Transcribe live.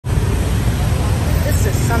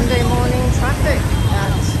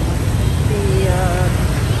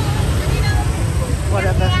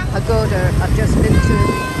pagoda I've just been to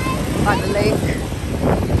by the lake.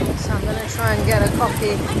 So I'm going to try and get a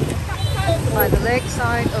coffee by the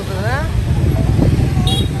lakeside over there.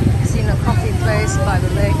 I've seen a coffee place by the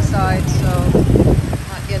lakeside, so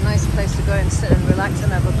might be a nice place to go and sit and relax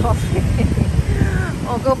and have a coffee.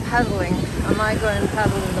 Or go paddling. I might go and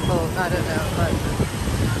paddle in the boat, I don't know, but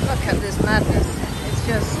look at this madness. It's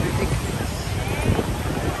just ridiculous.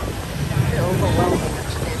 A bit overwhelming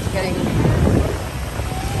actually. It's getting...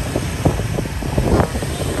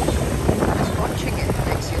 just watching it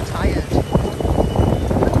makes you tired.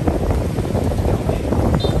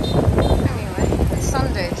 Anyway, it's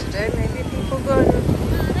Sunday today. Maybe people go and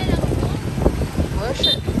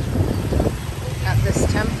worship at this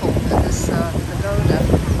temple, at this pagoda.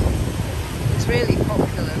 It's really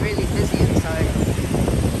popular, really busy inside.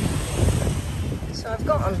 So I've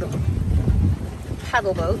got on the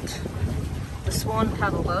paddle boat, the Swan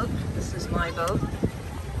paddle boat. This is my boat,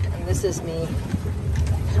 and this is me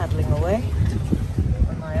paddling away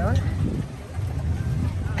on my own.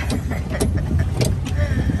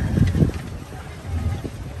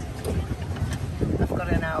 I've got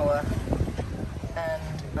an hour, and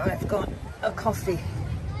I've got a coffee,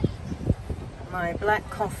 my black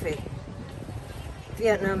coffee,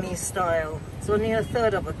 Vietnamese style. It's only a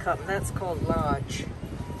third of a cup, that's called large.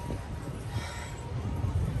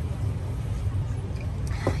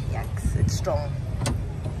 Yikes, it's strong.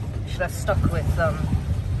 Should have stuck with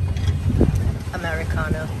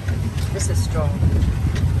Americano. This is strong.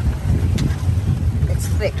 It's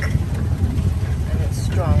thick and it's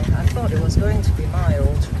strong. I thought it was going to be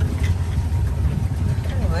mild.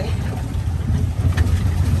 Anyway.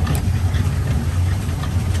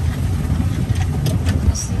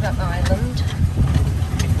 See that island.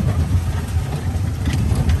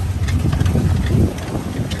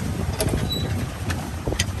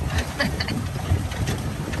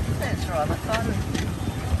 It's rather fun.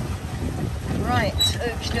 Right,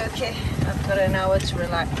 okie dokie. I've got an hour to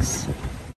relax.